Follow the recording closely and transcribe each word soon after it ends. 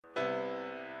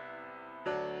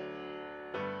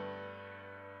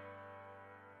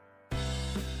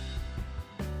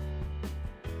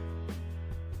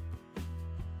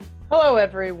Hello,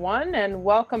 everyone, and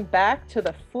welcome back to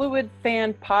the Fluid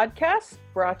Fan Podcast,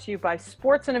 brought to you by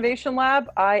Sports Innovation Lab.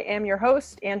 I am your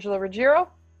host, Angela Ruggiero,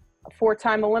 a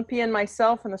four-time Olympian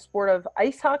myself in the sport of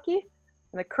ice hockey,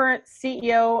 and the current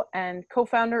CEO and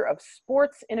co-founder of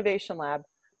Sports Innovation Lab.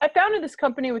 I founded this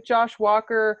company with Josh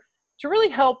Walker to really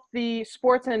help the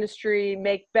sports industry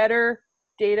make better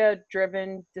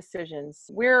data-driven decisions.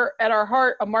 We're, at our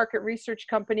heart, a market research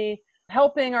company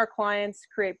helping our clients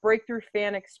create breakthrough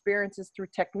fan experiences through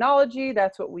technology.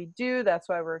 That's what we do. That's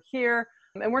why we're here.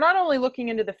 And we're not only looking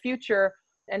into the future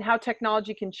and how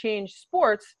technology can change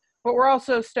sports, but we're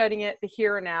also studying it the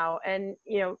here and now. And,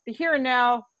 the here and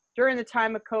now, during the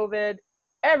time of COVID,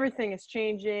 everything is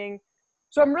changing.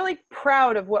 So I'm really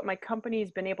proud of what my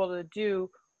company's been able to do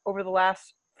over the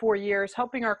last 4 years,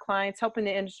 helping our clients, helping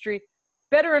the industry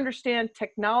better understand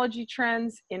technology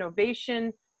trends,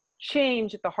 innovation,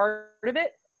 change at the heart of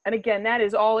it. And again, that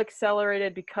is all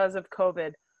accelerated because of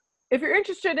COVID. If you're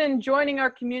interested in joining our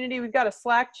community, we've got a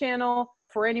Slack channel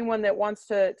for anyone that wants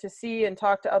to see and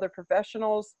talk to other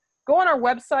professionals. Go on our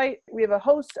website. We have a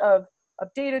host of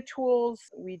data tools.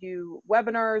 We do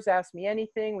webinars, Ask Me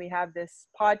Anything. We have this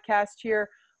podcast here.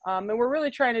 And we're really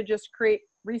trying to just create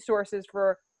resources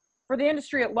for the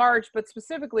industry at large, but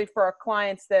specifically for our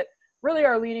clients that really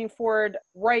are leaning forward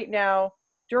right now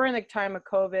during the time of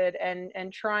COVID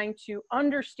and trying to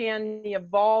understand the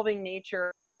evolving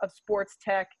nature of sports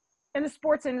tech and the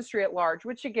sports industry at large,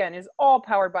 which again is all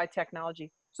powered by technology.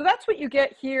 So that's what you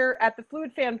get here at the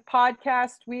Fluid Fan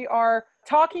Podcast. We are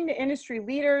talking to industry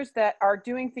leaders that are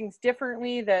doing things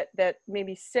differently, that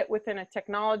maybe sit within a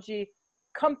technology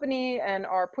company and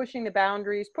are pushing the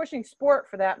boundaries, pushing sport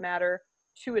for that matter,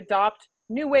 to adopt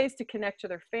new ways to connect to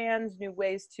their fans, new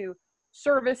ways to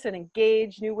service and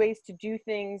engage, new ways to do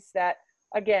things that,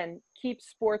 again, keep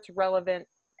sports relevant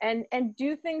and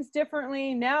do things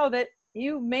differently now that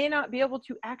you may not be able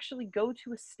to actually go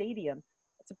to a stadium.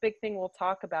 That's a big thing we'll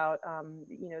talk about.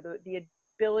 The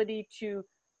ability to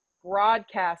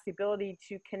broadcast, the ability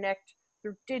to connect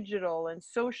through digital and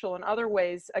social and other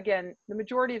ways. Again, the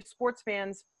majority of sports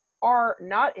fans are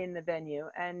not in the venue,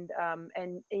 and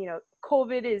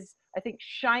COVID is, I think,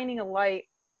 shining a light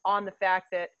on the fact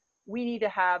that we need to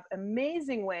have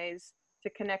amazing ways to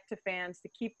connect to fans, to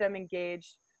keep them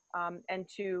engaged, and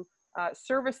to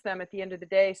service them at the end of the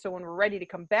day. So when we're ready to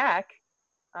come back,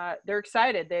 they're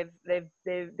excited.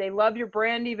 They love your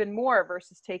brand even more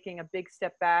versus taking a big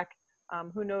step back.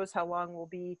 Who knows how long we'll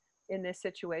be in this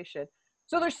situation.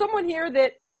 So there's someone here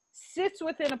that sits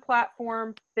within a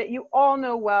platform that you all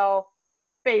know well,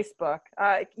 Facebook.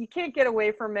 You can't get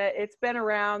away from it. It's been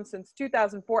around since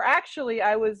 2004. Actually,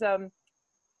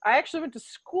 I actually went to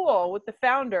school with the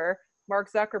founder,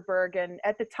 Mark Zuckerberg, and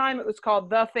at the time it was called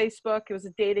The Facebook. It was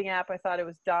a dating app. I thought it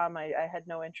was dumb. I had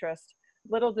no interest.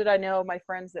 Little did I know my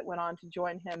friends that went on to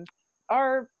join him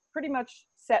are pretty much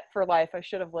set for life. I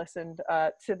should have listened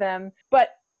to them. But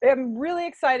I'm really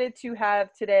excited to have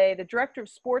today the Director of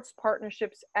Sports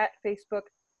Partnerships at Facebook,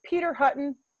 Peter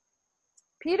Hutton.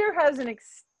 Peter has an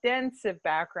extensive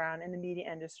background in the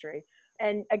media industry.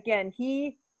 And again,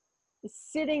 he is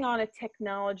sitting on a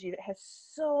technology that has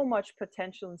so much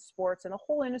potential in sports, and the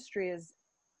whole industry is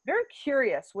very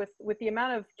curious with the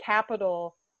amount of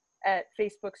capital at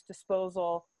Facebook's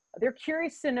disposal. They're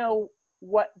curious to know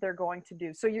what they're going to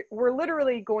do. So we're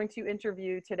literally going to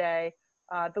interview today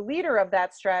the leader of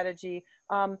that strategy.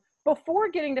 Before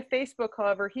getting to Facebook,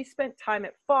 however, he spent time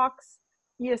at Fox,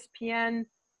 ESPN,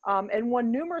 and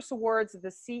won numerous awards as the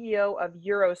CEO of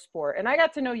Eurosport. And I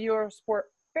got to know Eurosport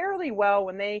fairly well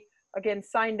when they, again,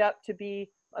 signed up to be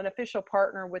an official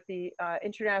partner with the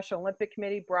International Olympic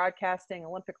Committee, broadcasting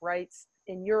Olympic rights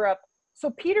in Europe. So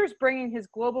Peter's bringing his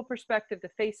global perspective to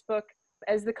Facebook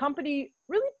as the company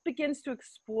really begins to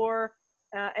explore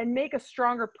and make a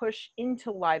stronger push into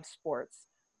live sports.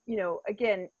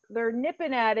 Again, they're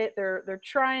nipping at it. They're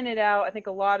trying it out. I think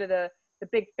a lot of the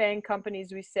big FANG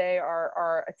companies, we say,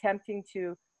 are attempting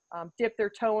to dip their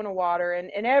toe in the water,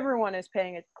 and everyone is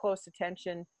paying it close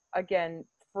attention, again,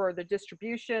 for the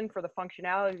distribution, for the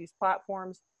functionality of these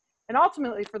platforms, and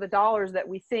ultimately for the dollars that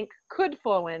we think could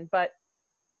flow in, but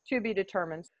to be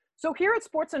determined. So here at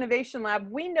Sports Innovation Lab,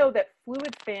 we know that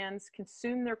Fluid fans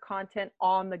consume their content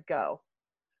on the go.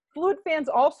 Fluid fans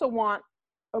also want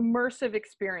immersive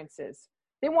experiences.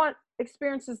 They want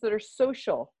experiences that are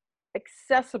social,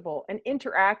 accessible, and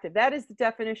interactive. That is the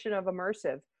definition of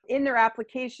immersive. In their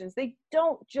applications, they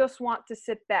don't just want to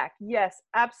sit back. Yes,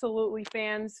 absolutely,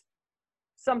 fans.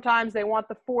 Sometimes they want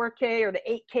the 4K or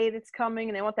the 8K that's coming,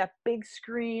 and they want that big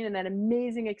screen and that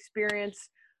amazing experience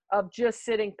of just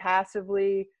sitting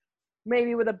passively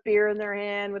maybe with a beer in their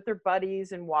hand with their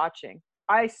buddies and watching.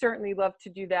 I certainly love to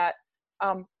do that.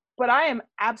 But I am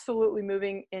absolutely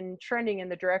moving and trending in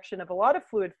the direction of a lot of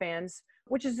fluid fans,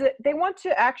 which is that they want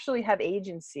to actually have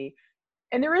agency.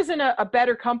 And there isn't a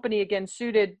better company, again,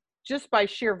 suited just by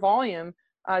sheer volume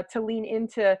to lean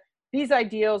into these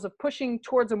ideals of pushing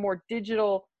towards a more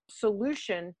digital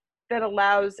solution that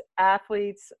allows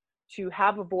athletes to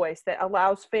have a voice, that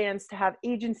allows fans to have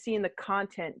agency in the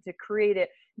content, to create it,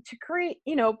 to create,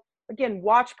 again,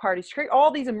 watch parties, to create all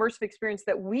these immersive experiences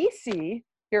that we see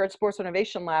here at Sports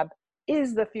Innovation Lab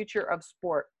is the future of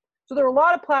sport. So there are a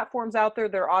lot of platforms out there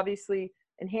that are obviously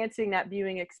enhancing that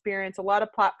viewing experience, a lot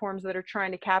of platforms that are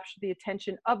trying to capture the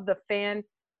attention of the fan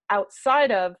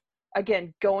outside of,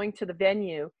 again, going to the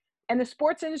venue. And the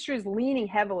sports industry is leaning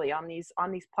heavily on these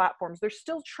platforms. They're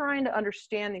still trying to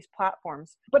understand these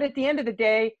platforms. But at the end of the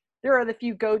day, there are the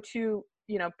few go-to,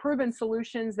 proven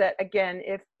solutions that, again,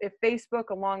 if Facebook,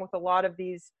 along with a lot of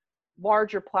these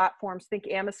larger platforms, think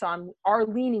Amazon, are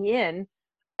leaning in,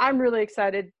 I'm really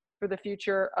excited for the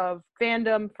future of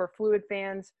fandom, for fluid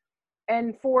fans,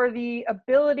 and for the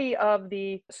ability of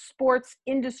the sports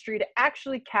industry to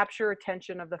actually capture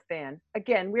attention of the fan.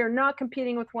 Again, we are not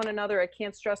competing with one another. I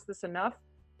can't stress this enough.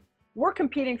 We're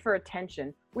competing for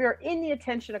attention. We are in the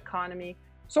attention economy.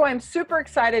 So I'm super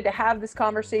excited to have this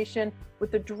conversation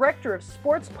with the Director of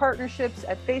Sports Partnerships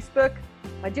at Facebook,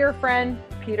 my dear friend,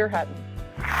 Peter Hutton.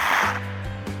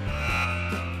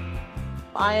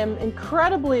 I am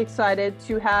incredibly excited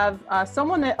to have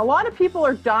someone that a lot of people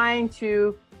are dying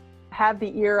to have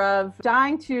the ear of,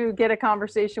 dying to get a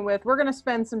conversation with. We're going to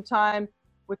spend some time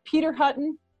with Peter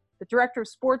Hutton, the Director of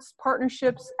Sports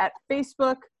Partnerships at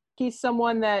Facebook. He's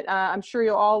someone that I'm sure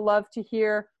you'll all love to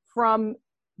hear from,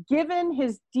 given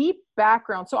his deep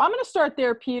background. So I'm going to start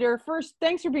there, Peter. First,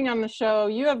 thanks for being on the show.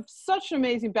 You have such an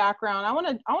amazing background. I want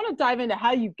to dive into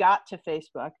how you got to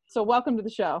Facebook. So welcome to the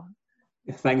show.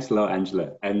 Thanks a lot,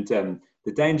 Angela. And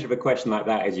the danger of a question like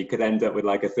that is you could end up with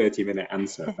like a 30-minute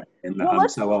answer. In that I'm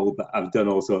so old that I've done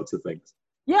all sorts of things.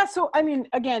 Yeah. So, I mean,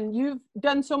 again, you've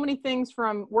done so many things,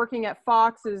 from working at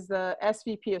Fox as the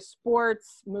SVP of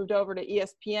sports, moved over to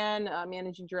ESPN,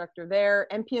 managing director there,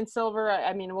 MP and Silver.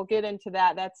 I mean, we'll get into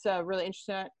that. That's a really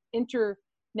interesting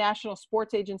international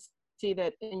sports agency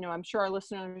that, I'm sure our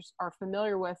listeners are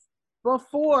familiar with.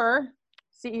 Before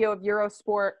CEO of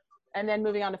Eurosport, and then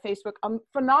moving on to Facebook.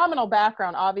 Phenomenal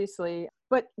background, obviously,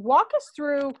 but walk us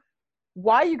through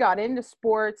why you got into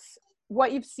sports,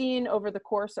 what you've seen over the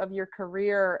course of your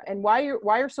career, and why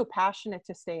you're so passionate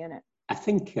to stay in it. I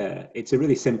think it's a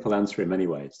really simple answer in many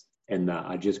ways, in that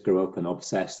I just grew up an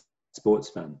obsessed sports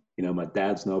fan. My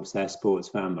dad's an obsessed sports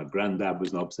fan. My granddad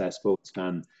was an obsessed sports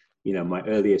fan. My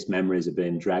earliest memories have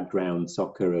been dragged around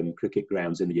soccer and cricket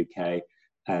grounds in the UK.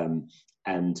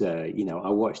 I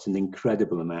watched an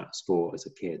incredible amount of sport as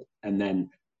a kid. And then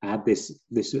I had this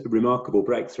remarkable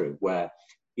breakthrough where,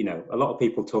 a lot of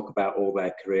people talk about all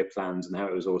their career plans and how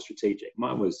it was all strategic.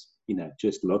 Mine was,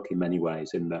 just luck in many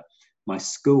ways, in that my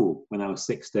school, when I was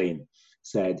 16,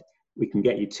 said, we can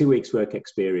get you 2 weeks work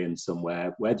experience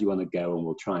somewhere. Where do you want to go? And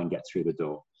we'll try and get through the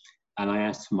door. And I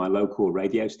asked for my local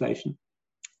radio station.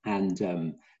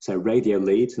 And so Radio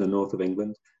Leeds in the north of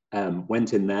England.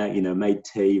 Went in there, made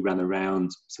tea, ran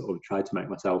around, sort of tried to make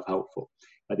myself helpful.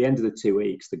 At the end of the 2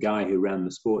 weeks, the guy who ran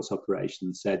the sports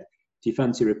operation said, do you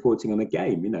fancy reporting on a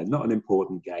game? Not an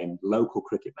important game, local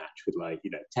cricket match with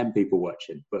 10 people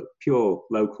watching, but pure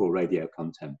local radio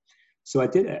content. So I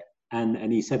did it.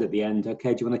 And he said at the end,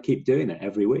 okay, do you want to keep doing it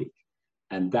every week?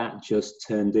 And that just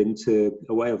turned into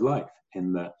a way of life,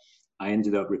 in that I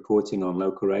ended up reporting on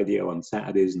local radio on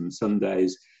Saturdays and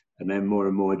Sundays, and then more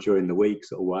and more during the week,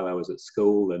 sort of while I was at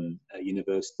school and at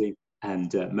university.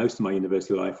 And most of my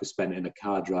university life was spent in a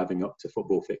car driving up to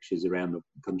football fixtures around the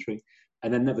country,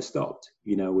 and then never stopped.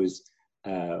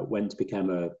 Went to become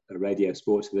a radio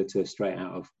sports editor straight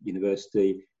out of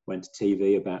university, went to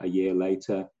TV about a year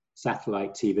later.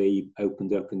 Satellite TV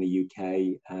opened up in the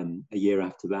UK. A year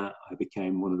after that, I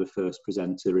became one of the first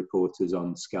presenter reporters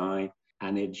on Sky,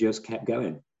 and it just kept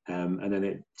going. And then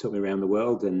it took me around the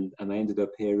world, and I ended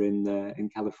up here in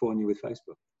California with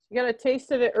Facebook. You got a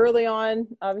taste of it early on.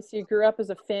 Obviously, you grew up as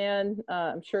a fan.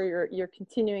 I'm sure you're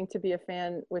continuing to be a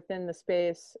fan within the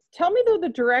space. Tell me, though, the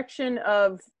direction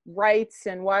of rights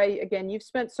and why, again, you've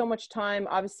spent so much time,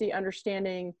 obviously,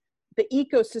 understanding the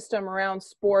ecosystem around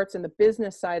sports and the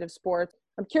business side of sports.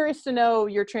 I'm curious to know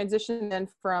your transition then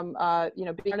from,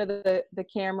 being under the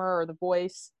camera or the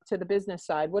voice to the business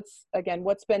side. What's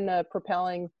been the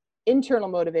propelling internal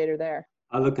motivator there?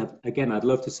 I look at, again, I'd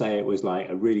love to say it was like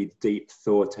a really deep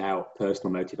thought out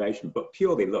personal motivation, but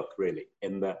purely luck, really,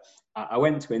 in that I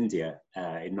went to India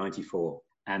in 94,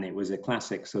 and it was a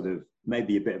classic sort of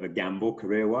maybe a bit of a gamble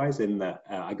career wise, in that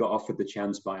I got offered the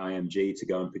chance by IMG to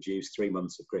go and produce 3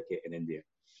 months of cricket in India.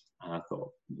 And I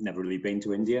thought, never really been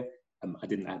to India. I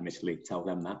didn't admittedly tell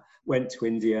them that. Went to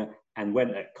India and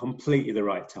went at completely the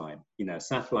right time. You know,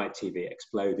 satellite TV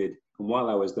exploded. And while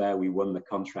I was there, we won the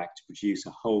contract to produce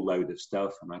a whole load of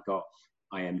stuff. And I got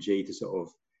IMG to sort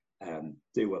of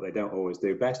do what they don't always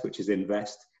do best, which is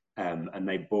invest. And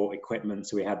they bought equipment.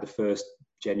 So we had the first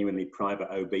genuinely private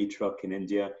OB truck in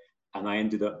India. And I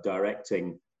ended up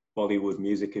directing Bollywood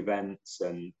music events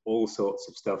and all sorts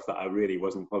of stuff that I really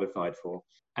wasn't qualified for,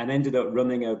 and ended up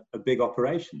running a big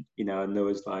operation, you know, and there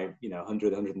was like, you know,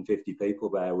 100, 150 people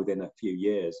there within a few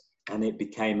years. And it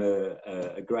became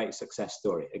a great success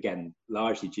story, again,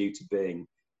 largely due to being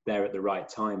there at the right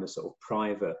time. A sort of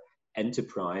private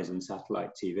enterprise and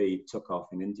satellite TV took off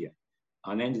in India,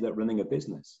 and ended up running a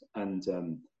business. And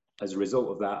as a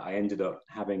result of that, I ended up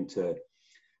having to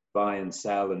buy and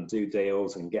sell and do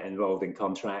deals and get involved in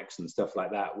contracts and stuff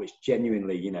like that, which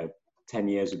genuinely, you know, 10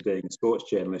 years of being a sports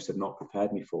journalist had not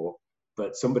prepared me for,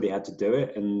 but somebody had to do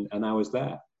it, and I was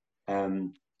there.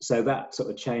 So that sort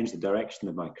of changed the direction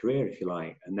of my career, if you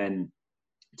like. And then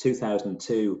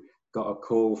 2002, got a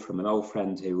call from an old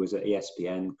friend who was at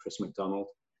ESPN, Chris McDonald,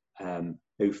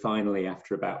 who finally,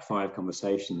 after about 5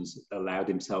 conversations, allowed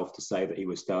himself to say that he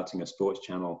was starting a sports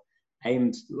channel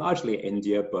aimed largely at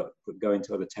India, but going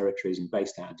to other territories and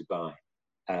based out of Dubai.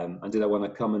 And did I want to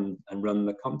come and run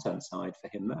the content side for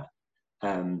him there?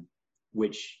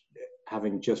 Which,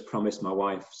 having just promised my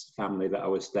wife's family that I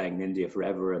was staying in India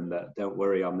forever and that, don't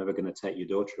worry, I'm never going to take your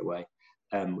daughter away,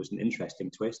 was an interesting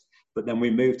twist. But then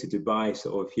we moved to Dubai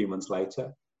sort of a few months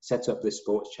later, set up this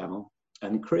sports channel.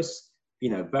 And Chris, you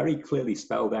know, very clearly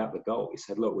spelled out the goal. He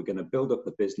said, look, we're going to build up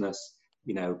the business,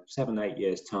 you know, 7, 8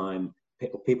 years time.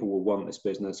 People will want this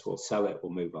business, we'll sell it,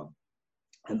 we'll move on.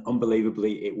 And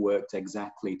unbelievably, it worked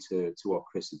exactly to what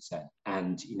Chris had said.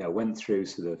 And, you know, went through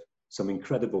sort of some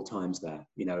incredible times there.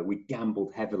 You know, we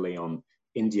gambled heavily on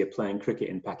India playing cricket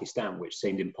in Pakistan, which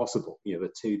seemed impossible. You know,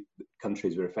 the two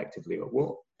countries were effectively at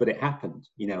war. But it happened,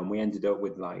 you know, and we ended up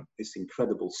with like this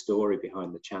incredible story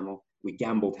behind the channel. We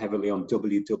gambled heavily on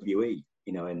WWE,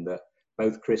 you know, in that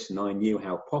both Chris and I knew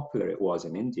how popular it was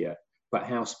in India, but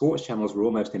how sports channels were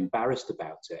almost embarrassed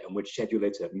about it and would schedule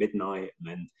it at midnight and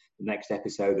then the next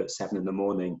episode at 7 in the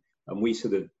morning. And we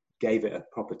sort of gave it a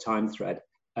proper time thread.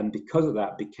 And because of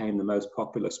that, became the most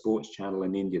popular sports channel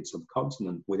in the Indian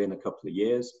subcontinent within a couple of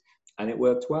years. And it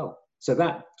worked well. So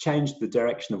that changed the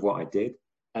direction of what I did.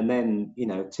 And then, you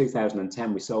know,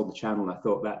 2010, we sold the channel and I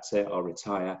thought, that's it, I'll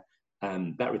retire.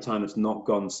 That retirement's not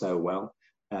gone so well.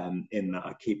 In that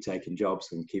I keep taking jobs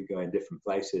and keep going different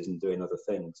places and doing other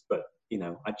things. But, you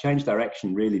know, I changed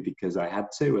direction really because I had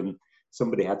to, and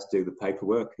somebody had to do the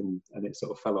paperwork, and it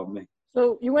sort of fell on me.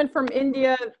 So you went from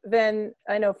India, then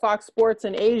I know Fox Sports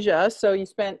in Asia. So you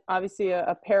spent obviously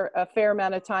a fair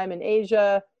amount of time in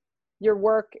Asia. Your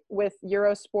work with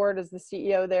Eurosport as the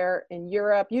CEO there in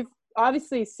Europe. You've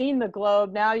obviously seen the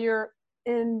globe. Now you're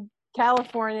in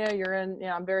California. You're in, you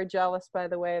know, I'm very jealous, by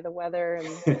the way, of the weather.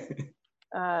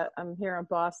 And I'm here in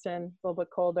Boston, a little bit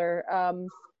colder.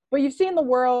 But you've seen the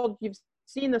world. You've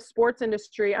seen the sports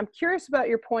industry. I'm curious about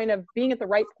your point of being at the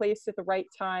right place at the right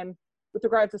time with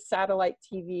regards to satellite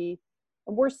TV.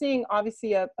 And we're seeing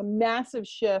obviously a massive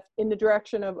shift in the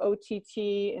direction of OTT,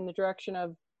 in the direction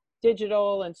of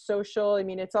digital and social. I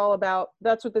mean, it's all about,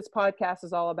 that's what this podcast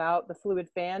is all about, the Fluid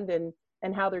Fan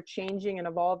and how they're changing and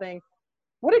evolving.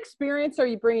 What experience are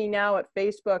you bringing now at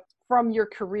Facebook from your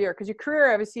career? Because your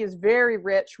career obviously is very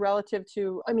rich relative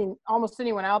to, I mean, almost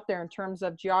anyone out there in terms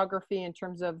of geography, in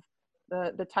terms of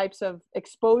the types of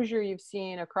exposure you've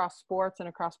seen across sports and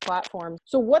across platforms.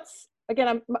 So what's,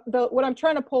 again, what I'm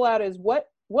trying to pull out is what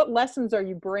lessons are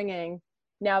you bringing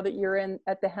now that you're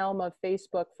at the helm of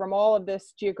Facebook from all of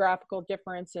this geographical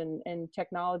difference and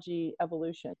technology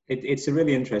evolution? It's a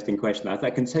really interesting question. I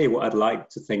can tell you what I'd like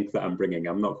to think that I'm bringing.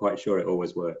 I'm not quite sure it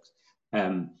always works.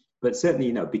 But certainly,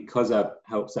 you know, because I've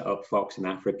helped set up Fox in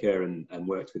Africa and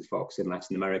worked with Fox in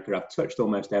Latin America, I've touched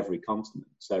almost every continent.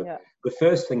 So yeah. The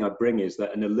first thing I bring is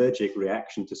that an allergic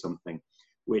reaction to something,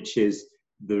 which is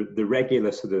the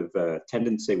regular sort of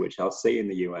tendency, which I'll see in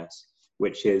the US,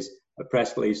 which is a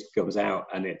press release comes out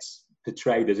and it's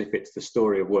portrayed as if it's the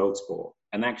story of world sport.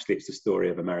 And actually it's the story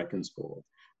of American sport.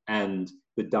 And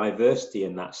the diversity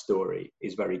in that story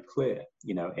is very clear,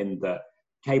 you know, in that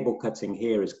cable cutting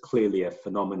here is clearly a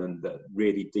phenomenon that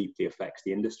really deeply affects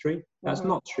the industry. That's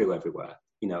not true everywhere.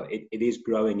 You know, it is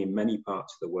growing in many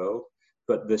parts of the world,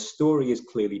 but the story is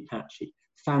clearly patchy.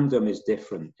 Fandom is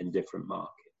different in different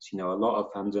markets. You know, a lot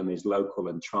of fandom is local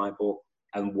and tribal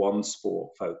and one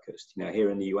sport focused. You know, here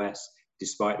in the US,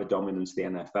 despite the dominance of the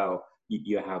NFL,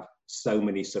 you have so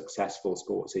many successful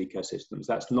sports ecosystems.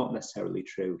 That's not necessarily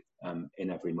true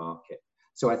in every market.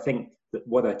 So I think that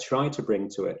what I try to bring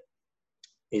to it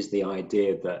is the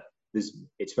idea that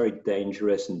it's very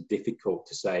dangerous and difficult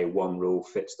to say one rule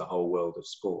fits the whole world of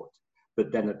sport.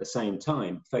 But then at the same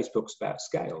time, Facebook's about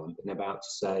scale and about to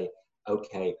say,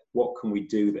 okay, what can we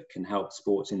do that can help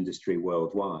sports industry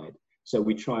worldwide? So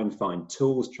we try and find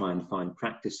tools, try and find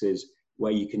practices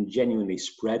where you can genuinely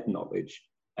spread knowledge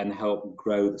and help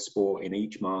grow the sport in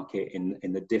each market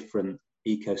in the different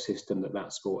ecosystem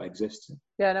that sport exists in.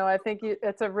 Yeah, no, I think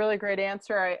it's a really great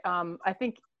answer. I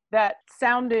think that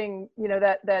sounding, you know,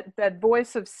 that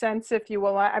voice of sense, if you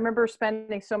will. I remember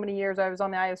spending so many years. I was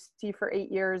on the IOC for 8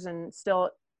 years and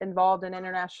still involved in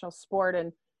international sport.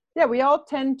 And yeah, we all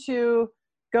tend to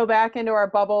go back into our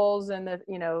bubbles and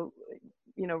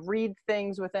read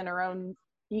things within our own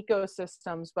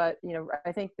ecosystems. But, you know,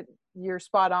 I think that you're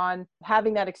spot on.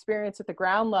 Having that experience at the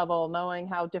ground level, knowing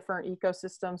how different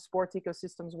ecosystems, sports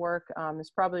ecosystems work,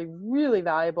 is probably really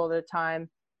valuable at a time,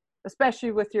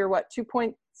 especially with your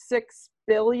 2.6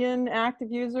 billion active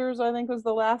users, I think was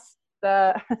the last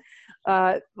update.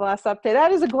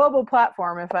 That is a global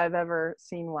platform if I've ever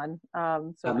seen one.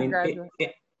 So I mean,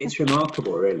 it's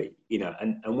remarkable, really, you know,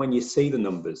 and when you see the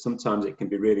numbers, sometimes it can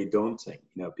be really daunting,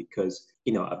 you know, because,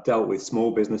 you know, I've dealt with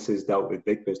small businesses, dealt with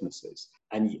big businesses,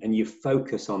 and you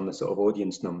focus on the sort of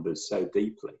audience numbers so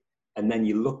deeply. And then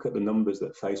you look at the numbers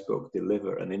that Facebook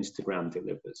deliver and Instagram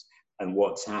delivers and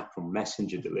WhatsApp and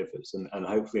Messenger delivers, and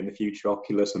hopefully in the future,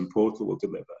 Oculus and Portal will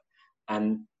deliver.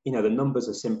 And, you know, the numbers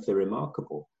are simply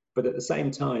remarkable. But at the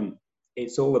same time,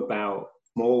 it's all about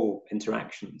small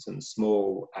interactions and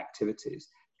small activities.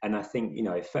 And I think, you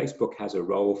know, if Facebook has a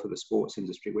role for the sports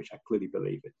industry, which I clearly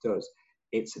believe it does,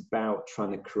 it's about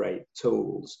trying to create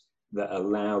tools that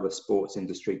allow the sports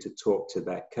industry to talk to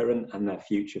their current and their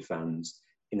future fans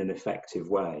in an effective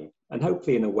way. And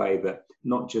hopefully in a way that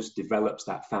not just develops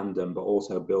that fandom, but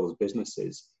also builds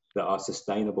businesses that are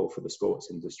sustainable for the sports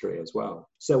industry as well.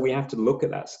 So we have to look at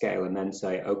that scale and then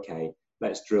say, okay,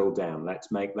 let's drill down,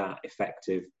 let's make that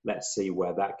effective, let's see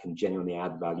where that can genuinely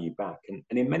add value back. And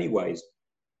in many ways,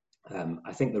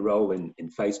 I think the role in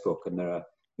Facebook, and there are,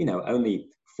 you know, only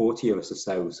 40 of us or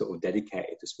so sort of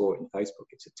dedicated to sport in Facebook.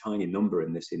 It's a tiny number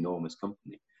in this enormous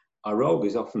company. Our role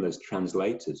is often as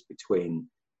translators between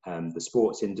the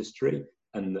sports industry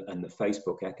and the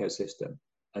Facebook ecosystem,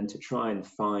 and to try and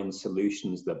find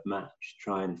solutions that match,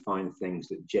 try and find things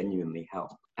that genuinely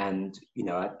help. And, you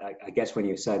know, I guess when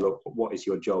you say, look, what is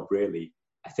your job really?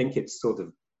 I think it's sort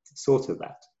of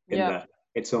that, in that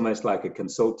it's almost like a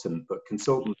consultant, but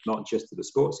consultant not just to the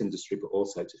sports industry, but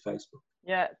also to Facebook.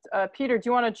 Yeah. Peter, do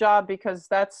you want a job? Because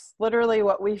that's literally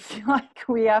what we feel like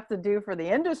we have to do for the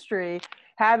industry.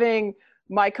 Having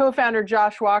my co-founder,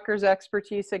 Josh Walker's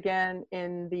expertise, again,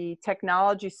 in the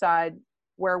technology side,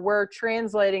 where we're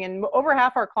translating, and over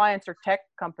half our clients are tech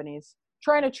companies,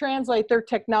 trying to translate their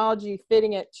technology,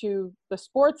 fitting it to the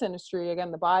sports industry, again,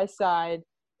 the buy side.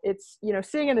 It's, you know,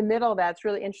 sitting in the middle of that, it's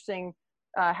really interesting.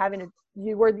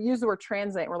 Use the word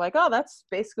translate. We're like, oh, that's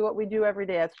basically what we do every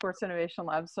day at Sports Innovation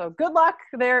Lab. So good luck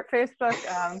there at Facebook.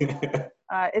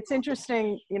 It's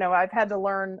interesting. You know, I've had to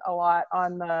learn a lot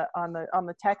on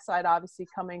the tech side, obviously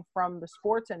coming from the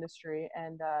sports industry,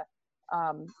 and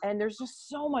there's just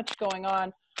so much going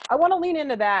on. I want to lean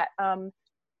into that.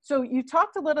 So you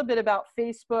talked a little bit about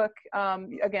Facebook.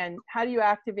 Again, how do you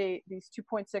activate these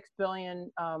 2.6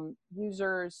 billion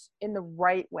users in the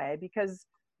right way? Because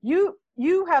you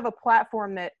have a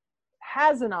platform that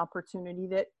has an opportunity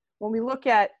that, when we look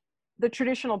at the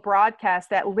traditional broadcast,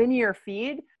 that linear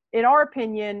feed, in our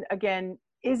opinion, again,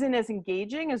 isn't as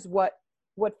engaging as what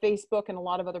Facebook and a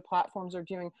lot of other platforms are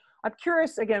doing. I'm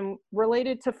curious, again,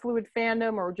 related to fluid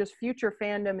fandom or just future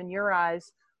fandom in your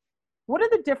eyes, what are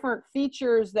the different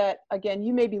features that, again,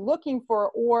 you may be looking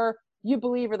for or you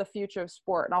believe are the future of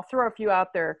sport? And I'll throw a few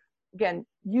out there. Again,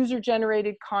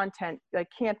 user-generated content that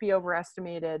can't be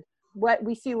overestimated.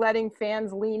 We see letting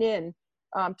fans lean in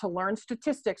to learn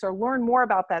statistics or learn more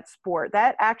about that sport.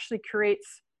 That actually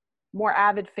creates more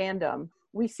avid fandom.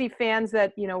 We see fans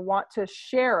that, you know, want to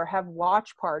share, have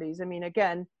watch parties. I mean,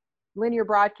 again, linear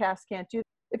broadcast can't do.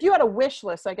 If you had a wish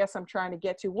list, I guess I'm trying to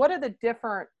get to, what are the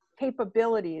different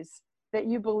capabilities that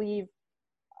you believe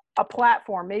a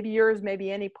platform, maybe yours,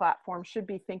 maybe any platform, should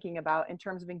be thinking about in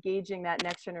terms of engaging that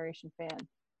next generation fan?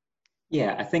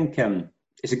 Yeah, I think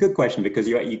It's a good question because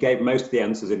you gave most of the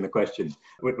answers in the question,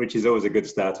 which is always a good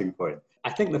starting point. I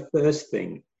think the first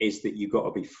thing is that you've got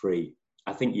to be free.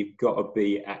 I think you've got to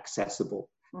be accessible.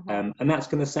 And that's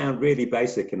going to sound really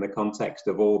basic in the context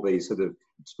of all these sort of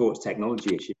sports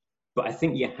technology issues. But I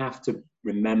think you have to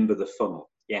remember the funnel.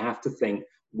 You have to think,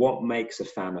 what makes a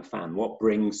fan a fan? What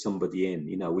brings somebody in?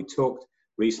 You know, we talked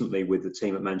recently with the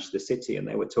team at Manchester City, and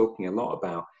they were talking a lot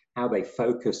about how they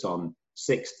focus on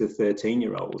 6 to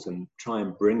 13-year-olds and try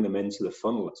and bring them into the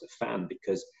funnel as a fan,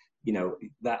 because, you know,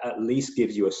 that at least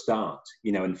gives you a start.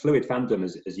 You know, and fluid fandom,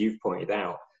 as you've pointed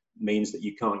out, means that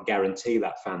you can't guarantee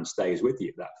that fan stays with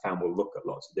you. That fan will look at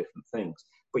lots of different things,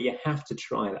 but you have to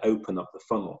try and open up the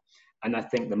funnel. And I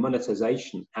think the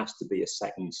monetization has to be a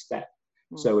second step.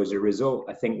 So as a result,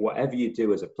 I think whatever you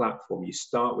do as a platform, you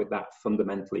start with that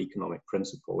fundamental economic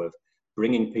principle of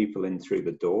bringing people in through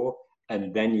the door,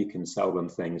 and then you can sell them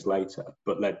things later.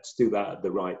 But let's do that at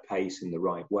the right pace in the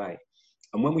right way.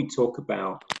 And when we talk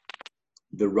about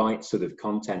the right sort of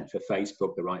content for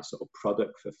Facebook, the right sort of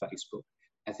product for Facebook,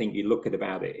 I think you look at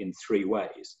about it in three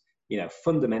ways. You know,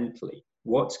 fundamentally,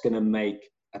 what's going to make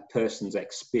a person's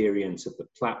experience of the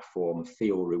platform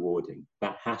feel rewarding?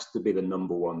 That has to be the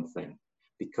number one thing,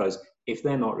 because if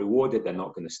they're not rewarded, they're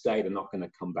not going to stay, they're not going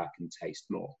to come back and taste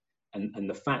more. And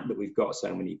the fact that we've got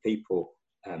so many people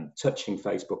touching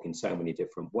Facebook in so many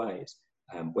different ways,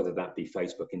 whether that be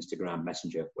Facebook, Instagram,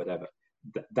 Messenger, whatever,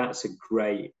 that's a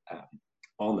great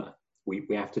honor. We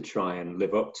have to try and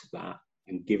live up to that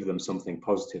and give them something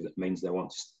positive that means they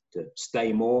want to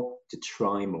stay more, to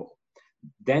try more.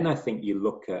 Then I think you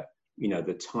look at, you know,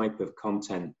 the type of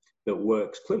content that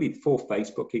works clearly for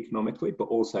Facebook economically, but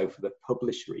also for the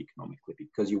publisher economically,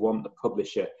 because you want the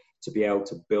publisher to be able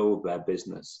to build their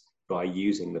business by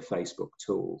using the Facebook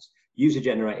tools.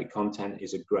 User-generated content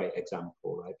is a great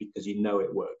example, right? Because you know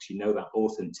it works. You know that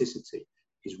authenticity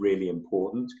is really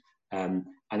important. And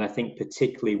I think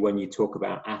particularly when you talk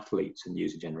about athletes and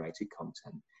user-generated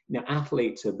content, you know,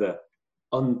 athletes are the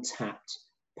untapped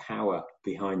power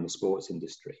behind the sports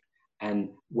industry. And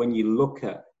when you look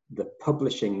at the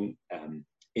publishing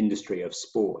industry of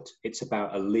sport, it's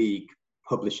about a league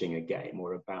publishing a game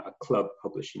or about a club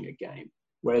publishing a game.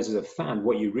 Whereas as a fan,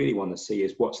 what you really want to see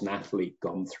is what's an athlete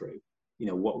gone through. You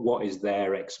know, what is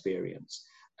their experience?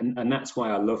 And that's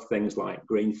why I love things like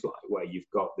Greenfly, where you've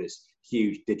got this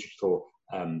huge digital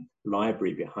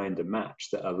library behind a match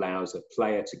that allows a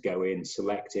player to go in,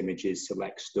 select images,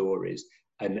 select stories,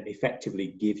 and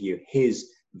effectively give you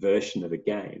his version of a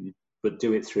game, but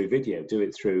do it through video, do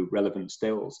it through relevant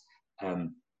stills,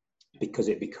 because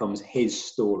it becomes his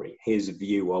story, his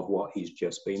view of what he's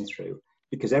just been through.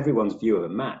 Because everyone's view of a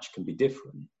match can be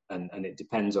different, and it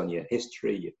depends on your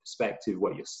history, your perspective,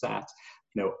 where you're sat,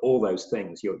 you know, all those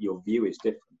things, your view is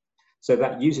different. So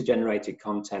that user-generated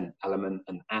content element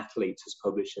and athletes as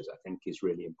publishers, I think, is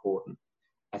really important.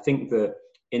 I think the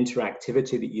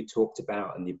interactivity that you talked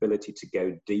about and the ability to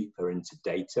go deeper into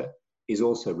data is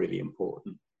also really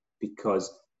important,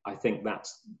 because I think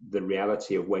that's the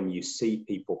reality of when you see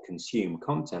people consume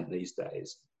content these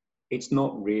days. It's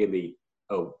not really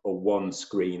a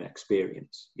one-screen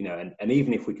experience, you know, and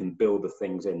even if we can build the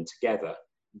things in together,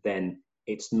 then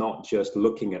it's not just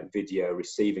looking at video,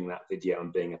 receiving that video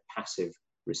and being a passive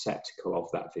receptacle of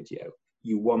that video.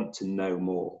 You want to know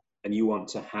more, and you want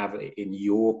to have it in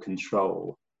your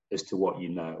control as to what you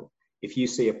know. If you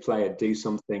see a player do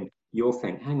something, you'll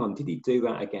think, hang on, did he do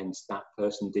that against that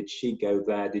person? Did she go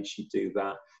there? Did she do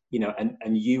that? You know,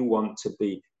 and you want to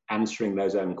be answering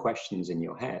those own questions in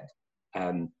your head.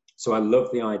 So I love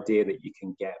the idea that you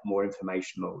can get more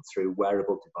information through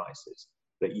wearable devices,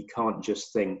 that you can't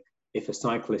just think, if a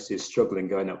cyclist is struggling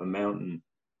going up a mountain,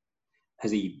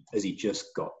 has he just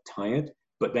got tired?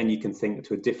 But then you can think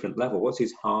to a different level. What's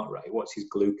his heart rate? What's his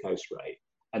glucose rate?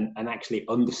 And actually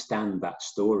understand that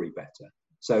story better.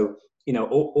 So, you know,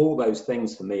 all those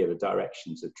things for me are the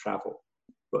directions of travel.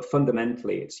 But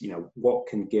fundamentally, it's, you know, what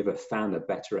can give a fan a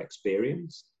better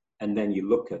experience? And then you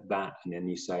look at that and then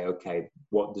you say, okay,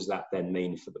 what does that then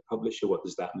mean for the publisher? What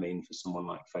does that mean for someone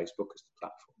like Facebook as the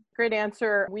platform? Great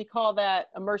answer. We call that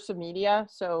immersive media.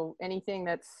 So anything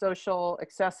that's social,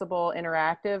 accessible,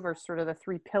 interactive are sort of the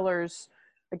three pillars.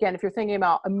 Again, if you're thinking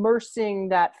about immersing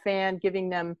that fan, giving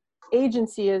them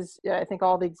agency, is, I think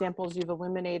all the examples you've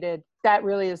illuminated, that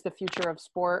really is the future of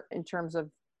sport in terms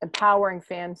of empowering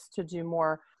fans to do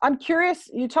more. I'm curious,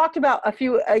 you talked about a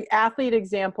few athlete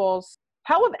examples.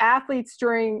 How have athletes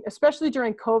especially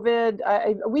during COVID,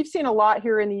 we've seen a lot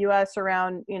here in the US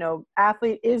around, you know,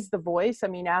 athlete is the voice. I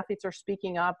mean, athletes are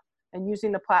speaking up and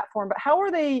using the platform, but how are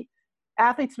they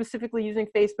athletes specifically using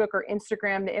Facebook or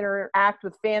Instagram to interact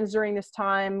with fans during this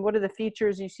time? What are the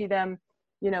features you see them,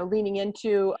 leaning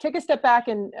into? Take a step back,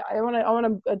 and I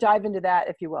want to dive into that,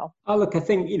 if you will. Oh, look, I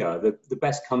think, the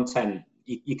best content,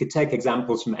 you could take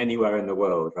examples from anywhere in the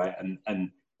world, right? And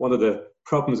one of the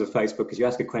problems of Facebook is you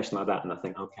ask a question like that and I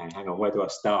think, okay, hang on, where do I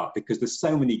start? Because there's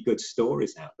so many good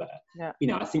stories out there.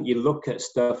 Yeah. I think you look at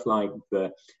stuff like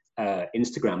the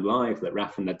Instagram Live that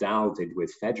Rafa Nadal did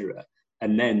with Federer,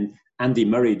 and then Andy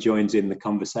Murray joins in the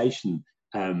conversation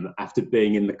after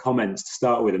being in the comments to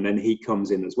start with, and then he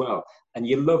comes in as well. And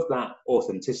you love that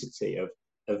authenticity of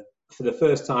for the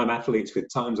first time, athletes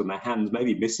with times on their hands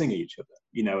maybe missing each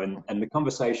other, and the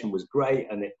conversation was great,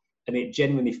 and it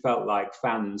genuinely felt like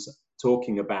fans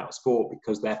talking about sport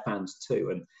because they're fans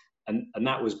too, and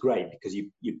that was great because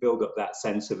you build up that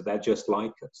sense of they're just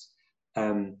like us.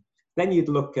 Then you'd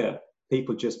look at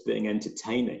people just being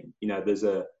entertaining. There's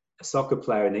a soccer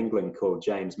player in England called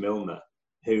James Milner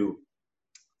who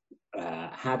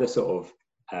had a sort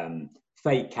of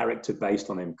fake character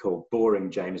based on him called Boring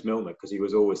James Milner, because he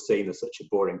was always seen as such a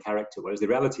boring character, whereas the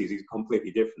reality is he's completely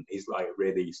different. He's like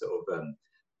really sort of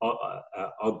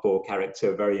oddball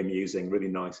character, very amusing, really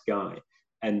nice guy.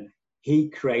 And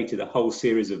he created a whole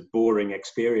series of boring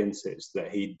experiences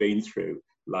that he'd been through,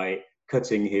 like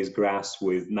cutting his grass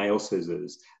with nail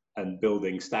scissors and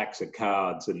building stacks of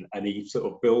cards, and he sort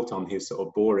of built on his sort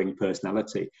of boring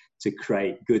personality to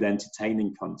create good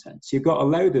entertaining content. So you've got a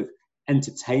load of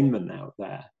entertainment out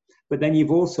there, but then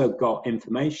you've also got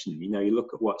information. You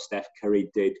look at what Steph Curry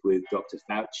did with Dr.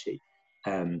 Fauci,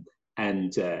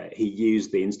 and he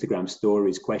used the Instagram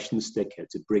stories question sticker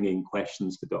to bring in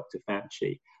questions for Dr.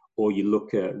 Fauci. Or you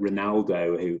look at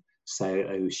Ronaldo, who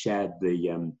shared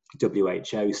the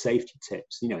WHO safety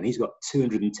tips, and he's got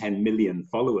 210 million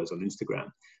followers on Instagram.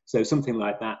 So something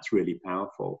like that's really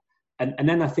powerful. And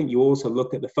then I think you also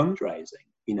look at the fundraising.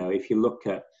 If you look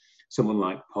at someone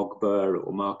like Pogba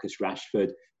or Marcus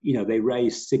Rashford, they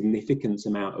raised significant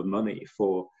amount of money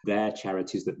for their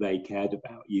charities that they cared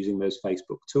about using those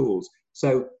Facebook tools.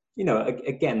 So,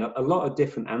 again, a lot of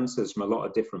different answers from a lot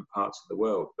of different parts of the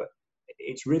world, but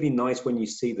it's really nice when you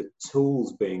see the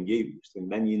tools being used,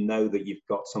 and then that you've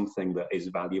got something that is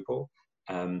valuable.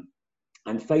 And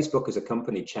Facebook as a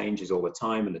company changes all the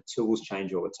time, and the tools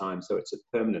change all the time. So it's a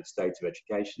permanent state of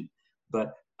education.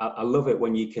 But I love it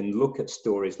when you can look at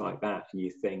stories like that and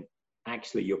you think,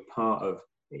 actually, you're part of,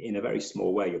 in a very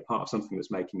small way, you're part of something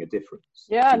that's making a difference.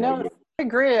 Yeah, no, I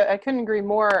agree. I couldn't agree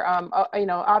more.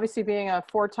 Obviously being a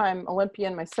 4-time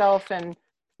Olympian myself and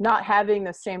not having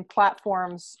the same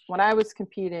platforms when I was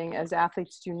competing as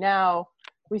athletes do now,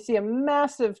 we see a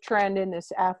massive trend in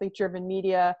this athlete-driven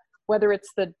media, whether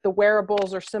it's the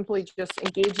wearables or simply just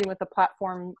engaging with the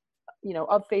platform,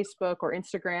 of Facebook or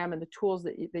Instagram and the tools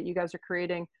that you guys are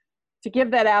creating to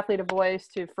give that athlete a voice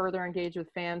to further engage with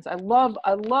fans. I love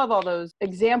all those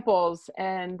examples,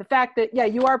 and the fact that,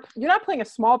 you're not playing a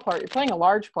small part, you're playing a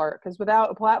large part, because without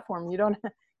a platform,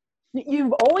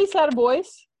 you've always had a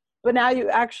voice, but now you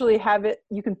actually have it,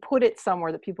 you can put it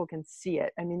somewhere that people can see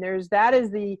it. I mean, that is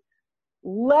the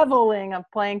leveling of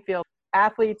playing field.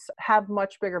 Athletes have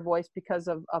much bigger voice because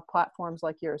of platforms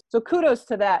like yours. So kudos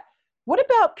to that. What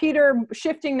about, Peter,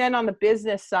 shifting then on the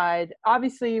business side?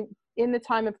 Obviously, in the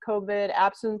time of COVID,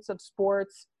 absence of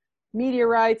sports, media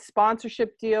rights,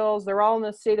 sponsorship deals, they're all in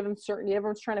a state of uncertainty.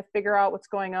 Everyone's trying to figure out what's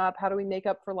going up. How do we make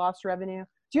up for lost revenue?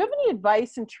 Do you have any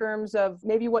advice in terms of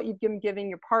maybe what you've been giving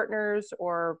your partners,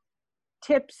 or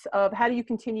tips of how do you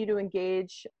continue to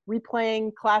engage,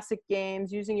 replaying classic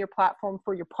games, using your platform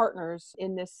for your partners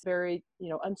in this very,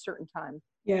 uncertain time?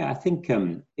 Yeah, I think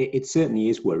it certainly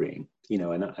is worrying,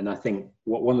 and I think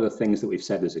one of the things that we've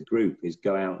said as a group is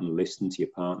go out and listen to your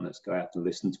partners, go out and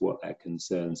listen to what their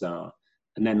concerns are,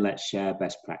 and then let's share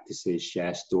best practices,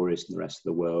 share stories from the rest of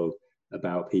the world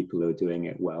about people who are doing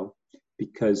it well.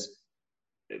 Because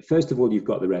first of all, you've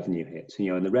got the revenue hits,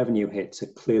 and the revenue hits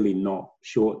are clearly not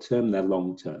short-term, they're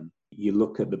long-term. You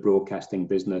look at the broadcasting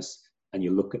business and you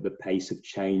look at the pace of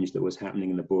change that was happening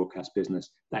in the broadcast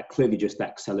business, that clearly just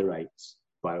accelerates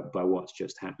by what's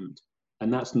just happened.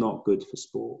 And that's not good for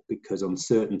sport, because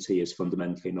uncertainty is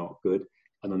fundamentally not good.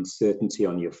 And uncertainty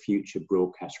on your future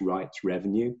broadcast rights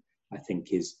revenue, I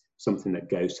think, is something that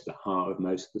goes to the heart of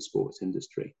most of the sports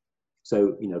industry.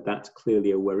 So, that's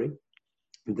clearly a worry.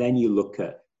 And then you look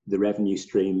at the revenue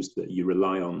streams that you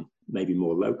rely on maybe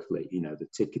more locally, the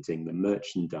ticketing, the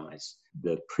merchandise,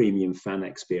 the premium fan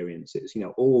experiences,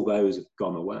 all those have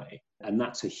gone away. And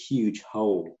that's a huge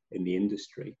hole in the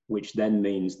industry, which then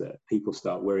means that people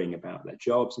start worrying about their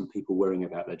jobs, and people worrying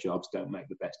about their jobs don't make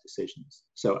the best decisions.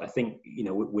 So I think,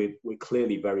 we're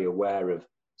clearly very aware of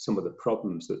some of the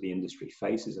problems that the industry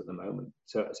faces at the moment.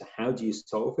 So how do you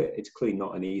solve it? It's clearly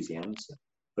not an easy answer,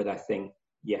 but I think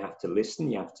you have to listen,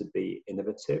 you have to be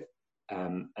innovative,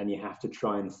 and you have to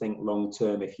try and think long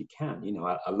term if you can.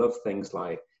 I love things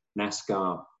like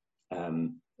NASCAR.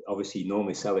 Obviously,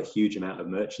 normally sell a huge amount of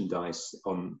merchandise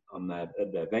on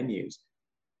their venues.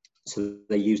 So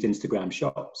they used Instagram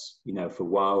shops. For a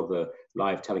while, the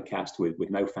live telecast with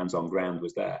no fans on ground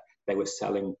was there. They were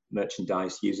selling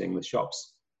merchandise using the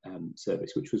shops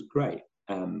service, which was great.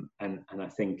 And I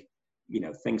think,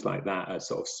 things like that are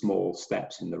sort of small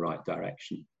steps in the right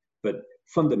direction. But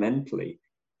fundamentally,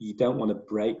 you don't want to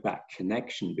break that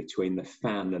connection between the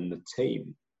fan and the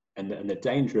team. And the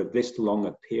danger of this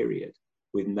longer period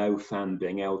with no fan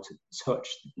being able to touch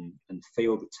and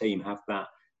feel the team, have that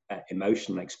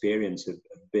emotional experience of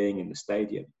being in the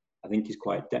stadium, I think is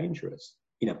quite dangerous.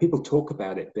 People talk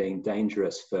about it being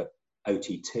dangerous for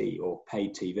OTT or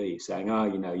paid TV, saying,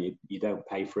 you don't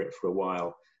pay for it for a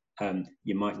while,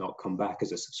 you might not come back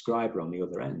as a subscriber on the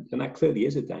other end. And that clearly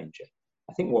is a danger.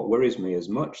 I think what worries me as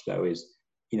much, though, is,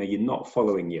 you're not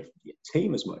following your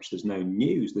team as much. There's no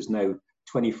news, there's no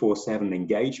 24/7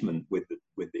 engagement with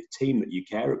the team that you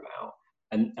care about,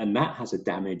 and that has a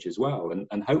damage as well.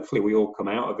 And hopefully we all come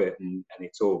out of it and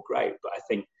it's all great. But I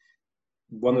think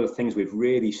one of the things we've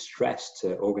really stressed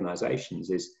to organizations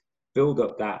is build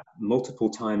up that multiple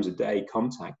times a day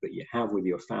contact that you have with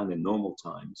your fan in normal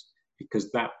times,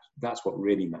 because that's what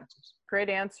really matters. Great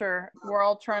answer. We're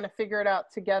all trying to figure it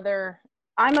out together.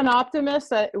 I'm an optimist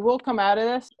that we'll come out of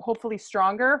this hopefully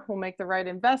stronger. We'll make the right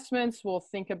investments. We'll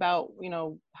think about,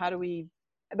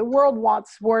 the world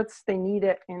wants sports. They need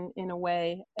it in a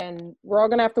way, and we're all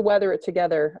going to have to weather it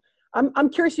together. I'm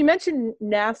curious, you mentioned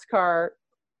NASCAR.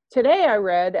 Today I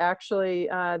read actually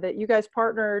that you guys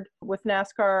partnered with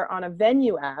NASCAR on a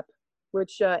venue app,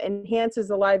 which enhances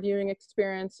the live viewing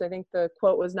experience. I think the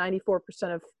quote was 94%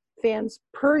 of fans,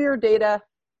 per your data,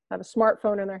 have a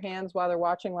smartphone in their hands while they're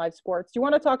watching live sports. Do you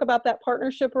want to talk about that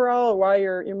partnership, or why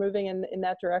you're moving in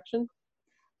that direction?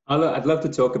 I'd love to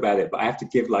talk about it, but I have to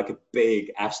give like a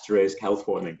big asterisk health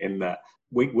warning in that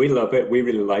we love it, we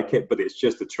really like it, but it's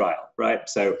just a trial, right?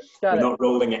 So we're not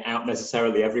rolling it out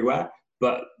necessarily everywhere,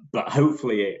 but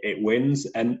hopefully it wins,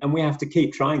 and we have to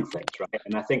keep trying things, right?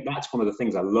 And I think that's one of the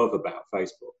things I love about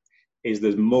Facebook, is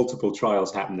there's multiple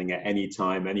trials happening at any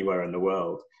time, anywhere in the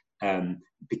world.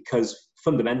 Because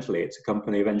fundamentally it's a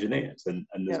company of engineers, and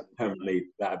there's permanently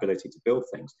that ability to build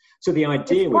things. So the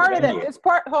idea hold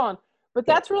on, but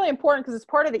that's really important, because it's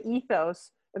part of the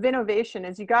ethos of innovation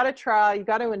is you got to try, you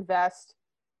got to invest.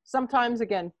 Sometimes,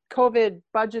 again, COVID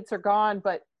budgets are gone,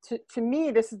 but to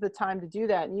me, this is the time to do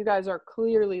that. And you guys are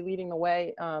clearly leading the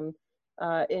way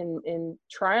in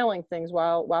trialing things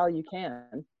while you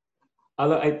can.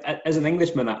 As an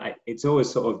Englishman, it's always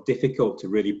sort of difficult to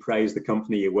really praise the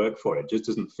company you work for. It just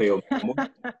doesn't feel normal.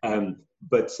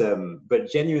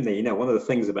 But genuinely, one of the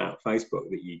things about Facebook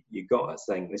that you got us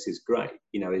saying this is great,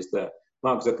 is that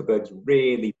Mark Zuckerberg's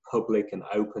really public and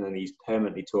open, and he's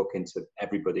permanently talking to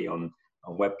everybody on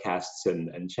webcasts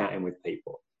and chatting with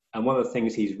people. And one of the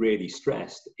things he's really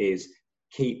stressed is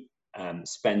keep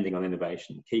spending on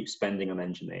innovation, keep spending on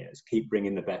engineers, keep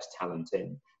bringing the best talent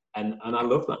in. And I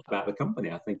love that about the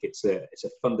company. I think it's a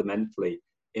fundamentally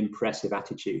impressive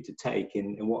attitude to take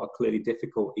in what are clearly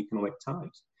difficult economic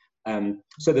times.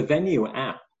 So the Venue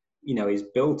app, is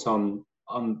built on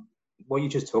what you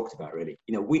just talked about, really.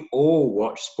 We all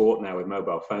watch sport now with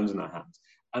mobile phones in our hands.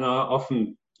 And I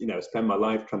often, spend my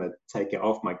life trying to take it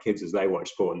off my kids as they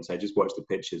watch sport and say, just watch the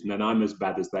pictures. And then I'm as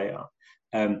bad as they are.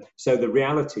 So the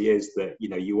reality is that,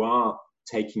 you are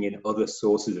taking in other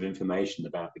sources of information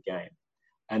about the game.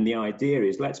 And the idea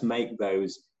is, let's make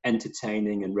those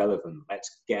entertaining and relevant.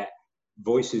 Let's get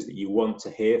voices that you want to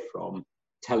hear from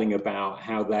telling about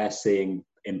how they're seeing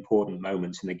important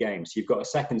moments in the game. So you've got a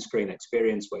second screen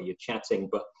experience where you're chatting,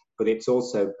 but it's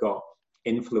also got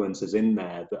influencers in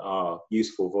there that are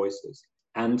useful voices.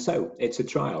 And so it's a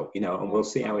trial, and we'll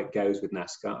see how it goes with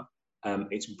NASCAR.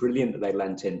 It's brilliant that they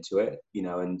lent into it,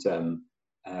 and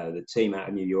the team out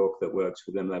of New York that works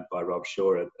with them, led by Rob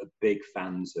Shaw, are big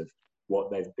fans of what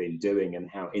they've been doing and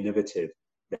how innovative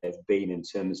they've been in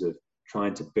terms of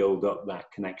trying to build up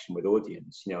that connection with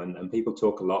audience. And people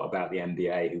talk a lot about the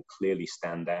NBA, who clearly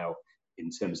stand out in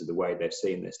terms of the way they've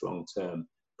seen this long term,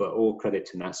 but all credit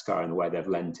to NASCAR and the way they've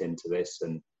lent into this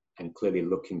and clearly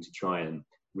looking to try and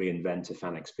reinvent a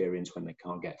fan experience when they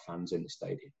can't get fans in the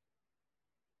stadium.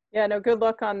 Yeah, no, good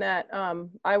luck on that.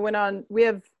 I went on, we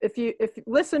have, if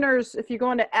listeners, if you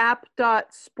go into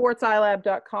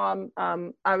app.sportsilab.com,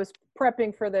 I was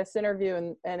prepping for this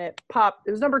interview and it popped.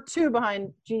 It was number 2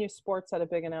 behind Genius Sports, had a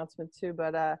big announcement too.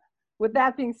 But with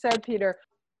that being said, Peter,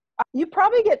 you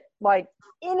probably get like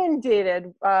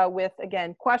inundated with,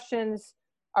 again, questions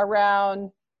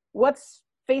around what's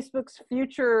Facebook's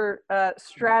future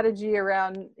strategy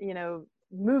around,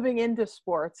 moving into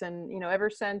sports. And, ever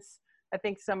since I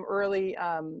think some early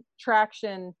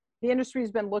traction, the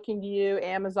industry's been looking to you,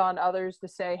 Amazon, others, to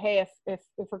say, hey, if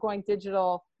we're going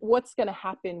digital, what's going to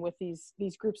happen with these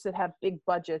groups that have big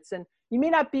budgets? And you may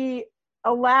not be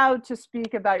allowed to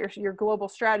speak about your global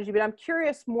strategy, but I'm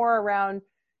curious more around,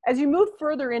 as you move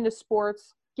further into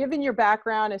sports, given your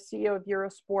background as CEO of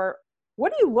Eurosport,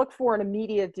 what do you look for in a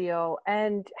media deal?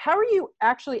 And how are you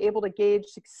actually able to gauge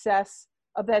success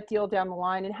of that deal down the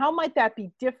line? And how might that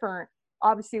be different,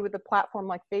 obviously, with a platform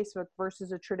like Facebook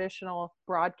versus a traditional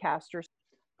broadcaster?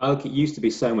 Oh, it used to be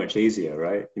so much easier,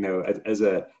 right? As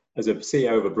a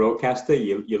CEO of a broadcaster,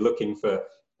 you're looking for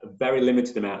a very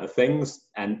limited amount of things,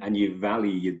 and you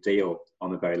value your deal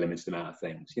on a very limited amount of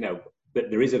things. But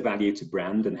there is a value to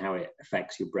brand and how it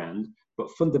affects your brand.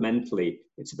 But fundamentally,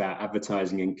 it's about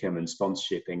advertising income and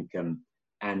sponsorship income.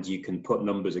 And you can put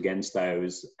numbers against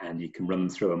those and you can run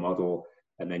through a model.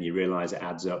 And then you realize it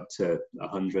adds up to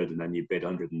 100, and then you bid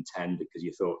 110 because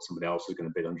you thought somebody else was going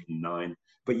to bid 109.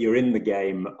 But you're in the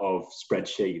game of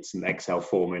spreadsheets and Excel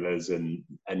formulas, and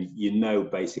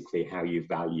basically how you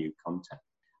value content.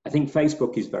 I think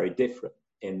Facebook is very different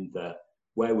in that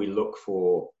where we look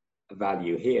for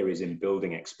value here is in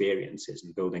building experiences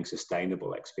and building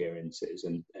sustainable experiences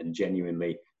and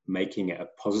genuinely making it a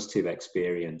positive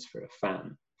experience for a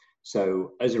fan.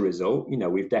 So as a result,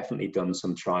 we've definitely done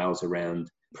some trials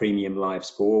around premium live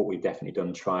sport. We've definitely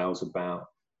done trials about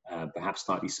perhaps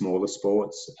slightly smaller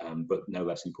sports, but no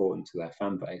less important to their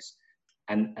fan base.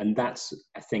 And that's,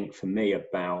 I think, for me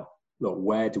about, look,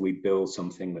 where do we build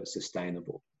something that's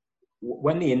sustainable?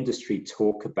 When the industry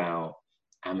talk about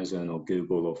Amazon or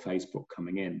Google or Facebook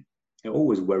coming in, it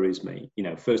always worries me,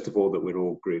 first of all, that we're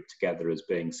all grouped together as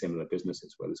being similar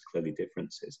businesses where there's clearly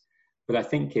differences. But I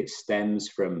think it stems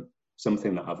from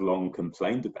something that I've long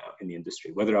complained about in the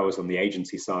industry, whether I was on the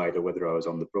agency side or whether I was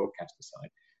on the broadcaster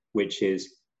side, which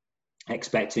is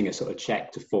expecting a sort of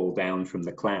check to fall down from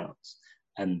the clouds,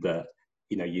 and that,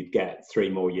 you'd get 3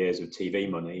 more years of TV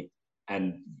money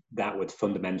and that would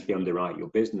fundamentally underwrite your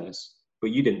business.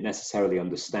 But you didn't necessarily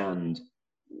understand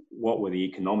what were the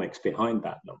economics behind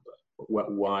that number.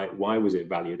 Why was it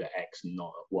valued at X and not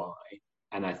at Y?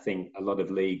 And I think a lot of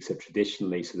leagues have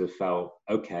traditionally sort of felt,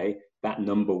 okay, that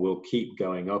number will keep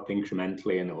going up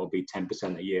incrementally and it will be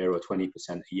 10% a year or 20%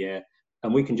 a year,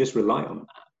 and we can just rely on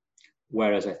that.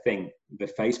 Whereas I think the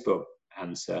Facebook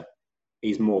answer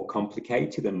is more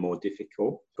complicated and more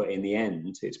difficult, but in the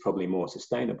end, it's probably more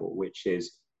sustainable, which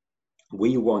is,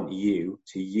 we want you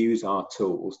to use our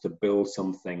tools to build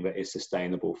something that is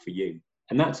sustainable for you.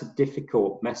 And that's a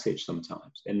difficult message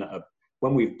sometimes, in that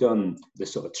when we've done the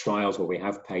sort of trials where we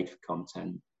have paid for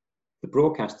content, the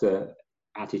broadcaster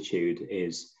attitude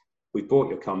is, we've bought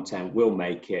your content, we'll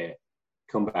make it,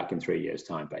 come back in 3 years'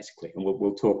 time, basically. And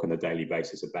we'll talk on a daily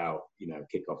basis about,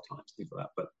 kickoff times, things like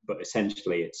that. But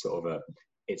essentially, it's sort of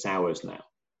it's ours now.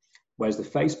 Whereas the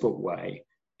Facebook way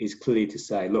is clearly to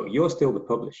say, look, you're still the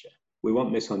publisher. We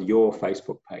want this on your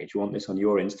Facebook page. We want this on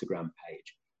your Instagram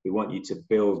page. We want you to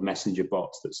build messenger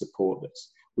bots that support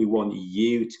this. We want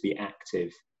you to be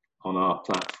active on our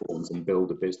platforms and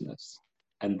build a business.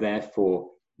 And therefore,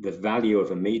 the value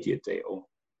of a media deal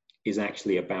is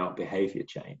actually about behavior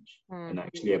change and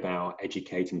actually about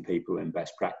educating people in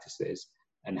best practices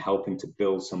and helping to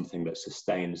build something that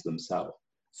sustains themselves.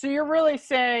 So you're really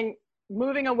saying,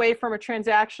 moving away from a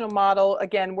transactional model,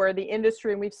 again, where the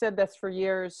industry, and we've said this for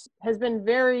years, hasn't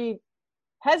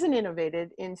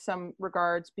innovated in some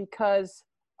regards because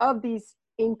of these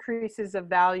increases of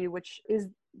value, which is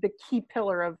the key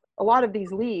pillar of a lot of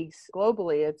these leagues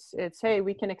globally. It's hey,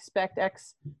 we can expect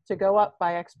X to go up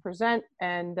by X%.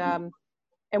 And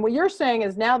what you're saying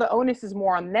is now the onus is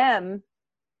more on them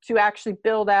to actually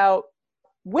build out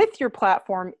with your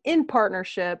platform in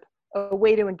partnership a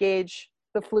way to engage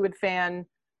the fluid fan,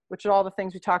 which are all the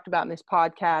things we talked about in this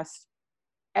podcast.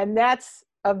 And that's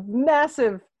a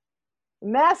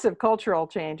massive cultural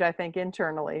change, I think,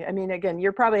 internally. I mean, again,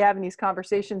 you're probably having these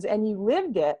conversations and you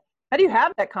lived it. How do you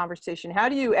have that conversation? How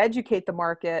do you educate the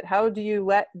market? How do you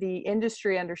let the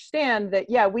industry understand that,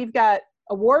 yeah, we've got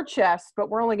a war chest, but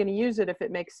we're only going to use it if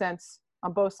it makes sense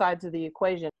on both sides of the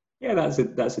equation? Yeah,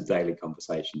 that's a daily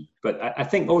conversation. But I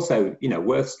think also,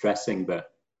 worth stressing that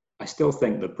I still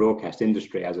think the broadcast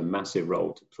industry has a massive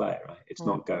role to play, right? It's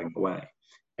not going away.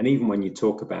 And even when you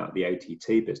talk about the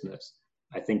OTT business,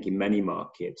 I think in many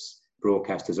markets,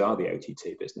 broadcasters are the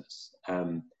OTT business.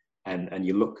 And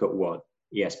you look at what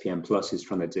ESPN Plus is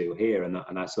trying to do here, and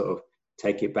I sort of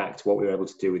take it back to what we were able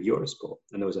to do with Eurosport.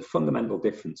 And there was a fundamental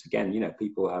difference. Again,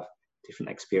 people have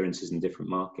different experiences in different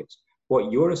markets.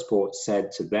 What Eurosport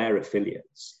said to their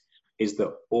affiliates is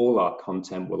that all our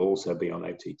content will also be on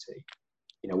OTT.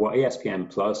 What ESPN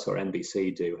Plus or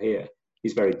NBC do here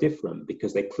is very different,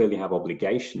 because they clearly have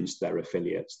obligations to their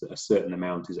affiliates that a certain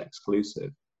amount is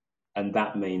exclusive. And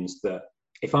that means that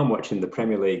if I'm watching the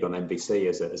Premier League on NBC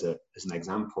as an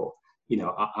example,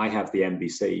 I have the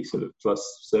NBC sort of Plus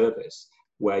service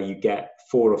where you get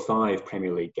 4 or 5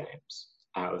 Premier League games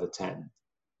out of the 10.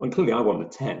 Well, clearly I want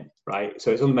the 10, right?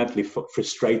 So it's fundamentally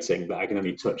frustrating that I can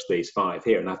only touch these 5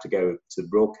 here and have to go to the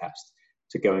broadcast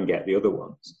to go and get the other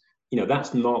ones.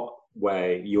 That's not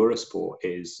where Eurosport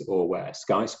is or where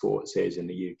Sky Sports is in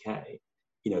the UK.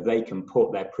 They can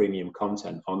put their premium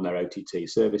content on their OTT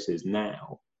services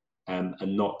now and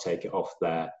not take it off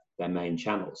their main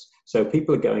channels. So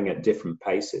people are going at different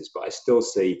paces, but I still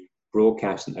see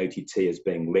broadcast and OTT as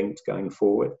being linked going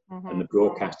forward, and the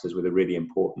broadcasters with a really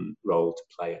important role to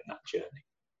play in that journey.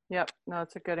 Yep, no,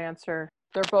 that's a good answer.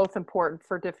 They're both important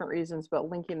for different reasons, but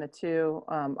linking the two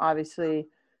obviously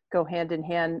go hand in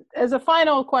hand. As a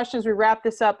final question, as we wrap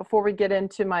this up, before we get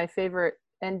into my favorite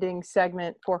ending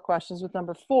segment, 4 questions with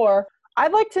number 4,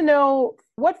 I'd like to know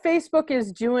what Facebook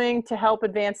is doing to help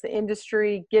advance the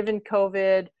industry given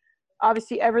COVID.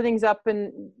 Obviously, everything's up,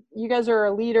 and you guys are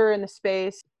a leader in the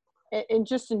space, and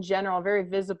just in general, a very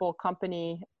visible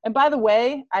company. And by the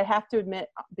way, I have to admit,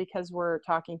 because we're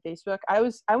talking Facebook, I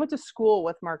went to school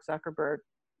with Mark Zuckerberg,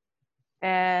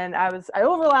 and I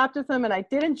overlapped with him, and I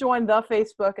didn't join the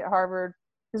Facebook at Harvard.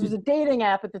 This was a dating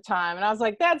app at the time, and I was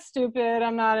like, "That's stupid.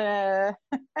 I'm not a."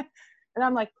 And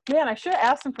I'm like, "Man, I should have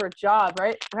asked him for a job,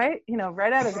 right? Right?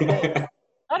 Right out of the gate.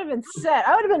 I'd have been set.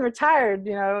 I would have been retired.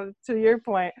 To your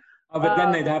point." Oh, but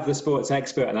then they'd have the sports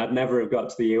expert, and I'd never have got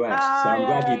to the US. So I'm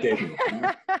glad you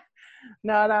didn't.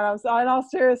 No. So in all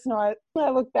seriousness, I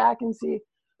look back and see,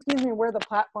 where the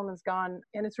platform has gone,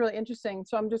 and it's really interesting.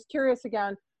 So I'm just curious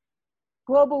again,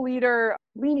 global leader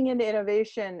leaning into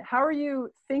innovation. How are you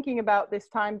thinking about this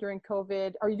time during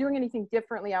COVID? Are you doing anything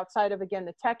differently outside of, again,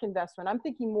 the tech investment? I'm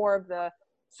thinking more of the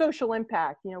social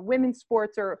impact. Women's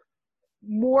sports are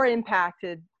more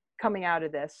impacted coming out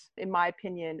of this, in my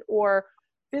opinion, or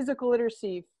physical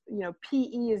literacy,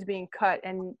 PE is being cut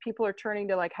and people are turning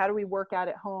to how do we work out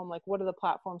at home? What are the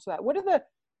platforms for that? What are the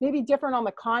maybe different on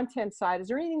the content side? Is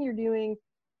there anything you're doing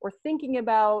or thinking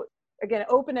about? Again,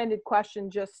 open-ended question,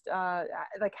 just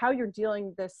how you're dealing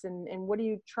with this and what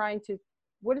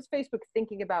is Facebook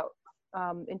thinking about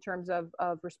in terms of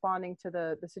responding to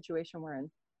the situation we're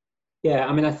in? Yeah,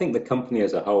 I think the company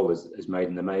as a whole has made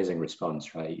an amazing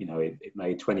response, right? It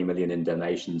made 20 million in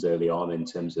donations early on in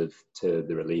terms of to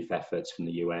the relief efforts from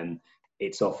the UN.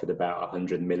 It's offered about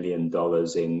 $100 million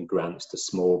in grants to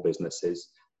small businesses.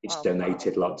 It's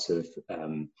donated lots of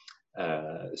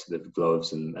sort of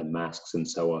gloves and masks and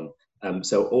so on.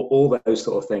 So all those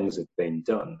sort of things have been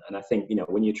done. And I think,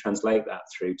 when you translate that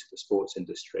through to the sports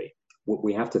industry,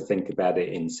 we have to think about it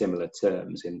in similar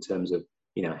terms, in terms of,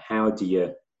 how do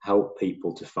you help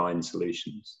people to find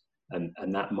solutions?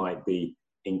 And that might be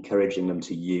encouraging them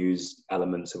to use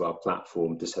elements of our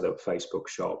platform to set up Facebook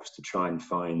shops, to try and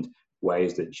find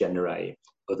ways that generate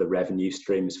other revenue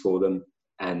streams for them.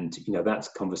 And, that's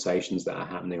conversations that are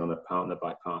happening on a partner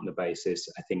by partner basis.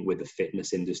 I think with the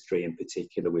fitness industry in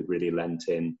particular, we've really lent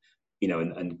in,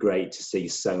 and great to see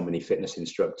so many fitness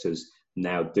instructors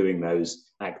now doing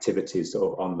those activities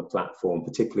sort of on the platform,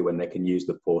 particularly when they can use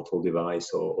the portal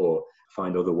device or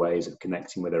find other ways of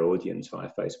connecting with their audience via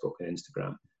Facebook and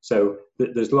Instagram. So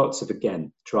there's lots of,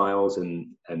 again, trials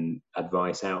and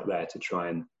advice out there to try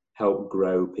and help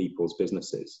grow people's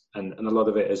businesses. And a lot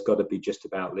of it has got to be just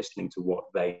about listening to what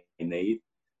they need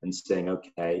and saying,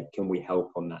 okay, can we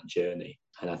help on that journey?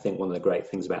 And I think one of the great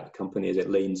things about the company is it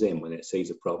leans in. When it sees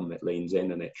a problem, it leans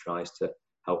in and it tries to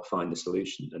help find a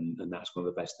solution. And that's one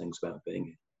of the best things about being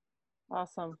here.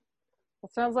 Awesome. Well,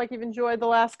 sounds like you've enjoyed the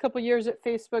last couple of years at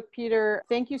Facebook, Peter.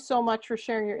 Thank you so much for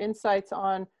sharing your insights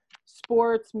on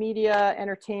sports, media,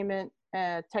 entertainment,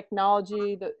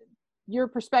 technology, your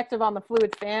perspective on the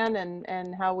fluid fan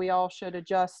and how we all should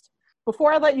adjust.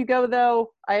 Before I let you go,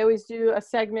 though, I always do a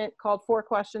segment called 4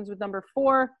 Questions with number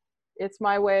 4. It's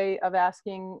my way of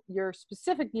asking your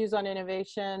specific views on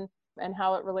innovation and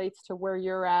how it relates to where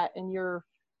you're at in your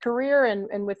career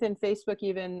and within Facebook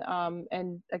even.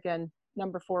 And again,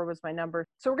 Number 4 was my number.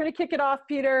 So we're going to kick it off,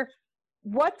 Peter.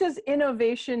 What does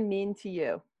innovation mean to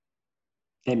you?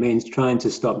 It means trying to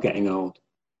stop getting old.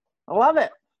 I love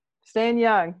it. Staying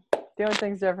young, doing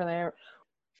things differently.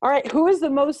 All right. Who is the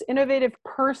most innovative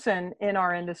person in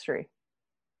our industry?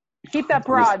 Keep that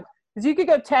broad, because you could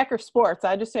go tech or sports.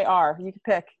 I just say R. You can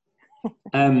pick.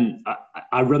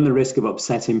 I run the risk of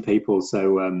upsetting people.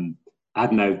 So I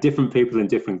don't know, different people in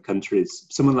different countries.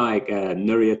 Someone like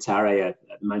Nuria Tare at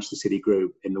the Manchester City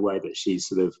Group, in the way that she's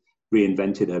sort of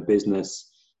reinvented her business.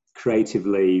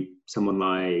 Creatively, someone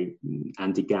like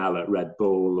Andy Gall at Red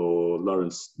Bull, or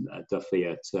Lawrence Duffy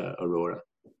at Aurora.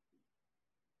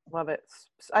 Love it.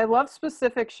 I love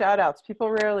specific shout outs. People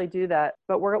rarely do that,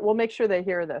 but we'll make sure they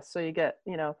hear this. So you get,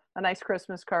 a nice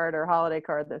Christmas card or holiday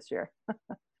card this year.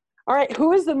 All right.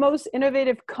 Who is the most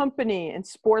innovative company in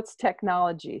sports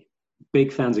technology?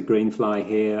 Big fans of Greenfly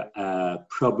here.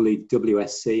 Probably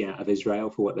WSC out of Israel,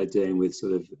 for what they're doing with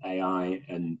sort of AI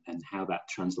and how that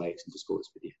translates into sports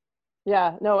video.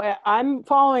 Yeah, no, I'm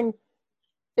following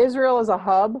Israel as a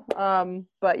hub.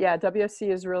 But yeah,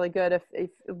 WSC is really good.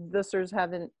 If listeners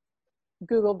haven't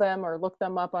Googled them or looked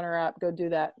them up on our app, go do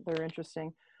that. They're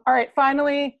interesting. All right.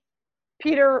 Finally,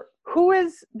 Peter, who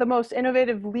is the most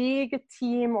innovative league,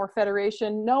 team, or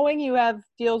federation? Knowing you have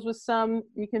deals with some,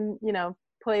 you can,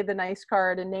 play the nice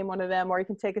card and name one of them, or you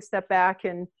can take a step back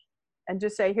and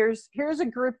just say, here's a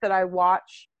group that I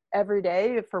watch every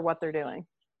day for what they're doing.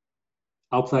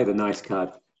 I'll play the nice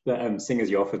card, but seeing as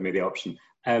you offered me the option,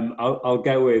 I'll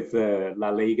go with La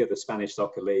Liga, the Spanish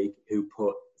Soccer League, who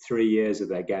put 3 years of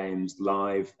their games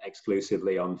live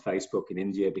exclusively on Facebook in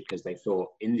India, because they thought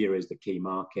India is the key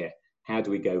market. How do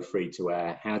we go free to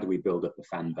air? How do we build up the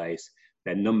fan base?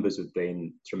 Their numbers have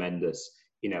been tremendous,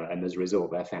 and as a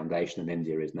result, their foundation in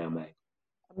India is now made.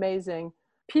 Amazing.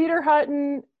 Peter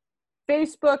Hutton,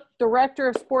 Facebook Director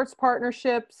of Sports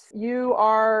Partnerships. You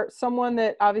are someone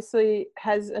that obviously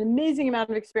has an amazing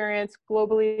amount of experience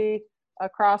globally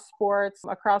across sports,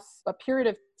 across a period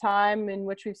of time in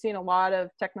which we've seen a lot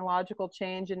of technological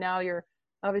change. And now you're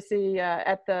obviously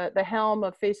at the helm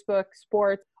of Facebook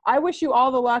Sports. I wish you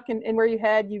all the luck in where you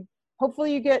head.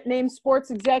 Hopefully you get named Sports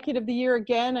Executive of the Year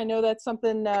again. I know that's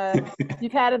something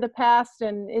you've had in the past,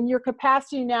 and in your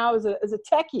capacity now as a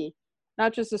techie,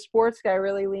 not just a sports guy,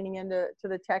 really leaning into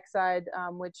the tech side,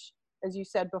 which, as you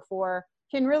said before,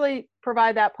 can really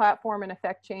provide that platform and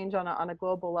affect change on a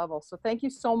global level. So thank you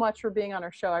so much for being on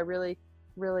our show. I really,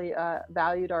 really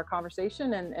valued our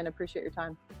conversation and appreciate your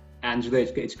time. Angela,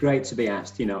 it's great to be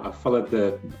asked. I've followed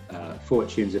the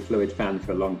fortunes of Fluid Fan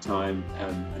for a long time,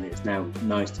 and it's now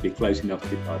nice to be close enough to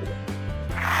be part of it.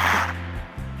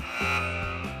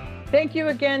 Thank you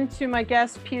again to my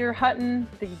guest, Peter Hutton,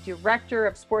 the Director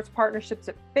of Sports Partnerships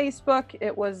at Facebook.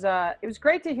 It was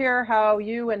great to hear how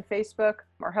you and Facebook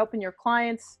are helping your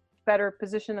clients better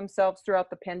position themselves throughout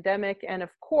the pandemic. And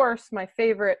of course, my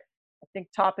favorite, I think,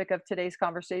 topic of today's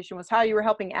conversation was how you were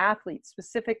helping athletes,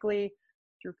 specifically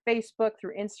through Facebook,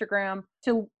 through Instagram,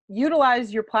 to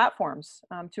utilize your platforms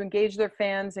to engage their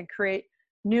fans and create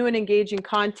new and engaging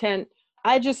content.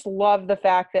 I just love the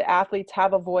fact that athletes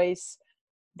have a voice.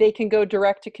 They can go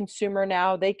direct to consumer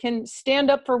now. They can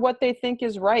stand up for what they think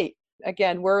is right.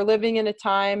 Again, we're living in a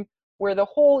time where the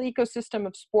whole ecosystem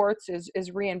of sports is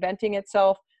reinventing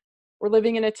itself. We're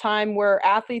living in a time where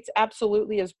athletes,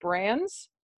 absolutely as brands,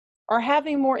 are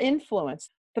having more influence.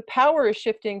 The power is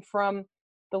shifting from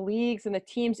the leagues and the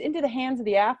teams into the hands of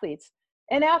the athletes.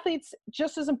 And athletes,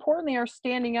 just as importantly, are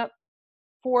standing up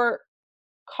for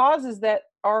causes that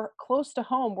are close to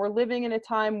home. We're living in a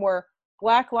time where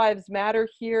Black Lives Matter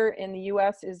here in the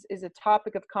US is a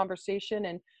topic of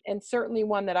conversation, and certainly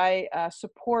one that I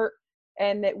support,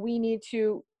 and that we need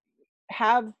to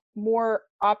have more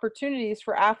opportunities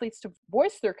for athletes to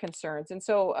voice their concerns. And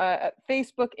so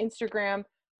Facebook, Instagram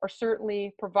are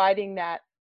certainly providing that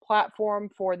platform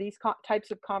for these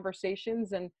types of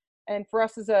conversations, and for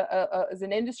us as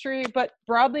an industry, but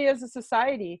broadly as a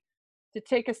society, to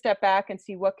take a step back and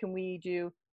see what can we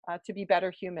do to be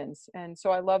better humans. And so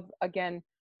I love, again,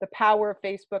 the power of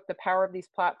Facebook, the power of these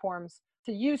platforms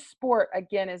to use sport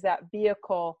again as that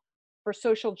vehicle for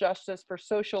social justice, for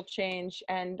social change.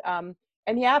 And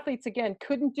the athletes, again,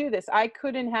 couldn't do this. I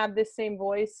couldn't have this same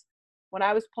voice when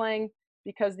I was playing,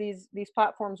 because these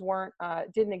platforms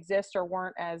didn't exist or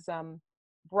weren't as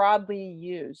broadly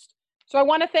used. So I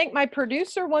want to thank my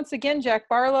producer once again, Jack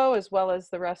Barlow, as well as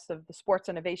the rest of the Sports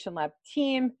Innovation Lab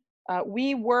team.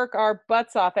 We work our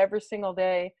butts off every single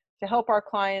day to help our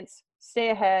clients stay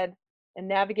ahead and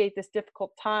navigate this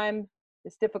difficult time,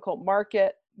 this difficult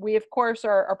market. We, of course,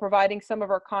 are providing some of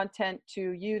our content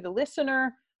to you, the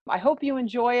listener, I hope you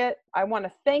enjoy it. I want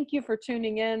to thank you for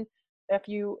tuning in. If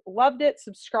you loved it,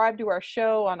 subscribe to our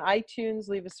show on iTunes,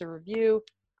 leave us a review,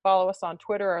 follow us on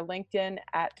Twitter or LinkedIn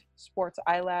at Sports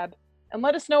iLab, and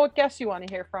let us know what guests you want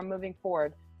to hear from moving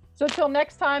forward. So until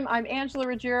next time, I'm Angela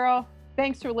Ruggiero.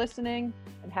 Thanks for listening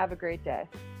and have a great day.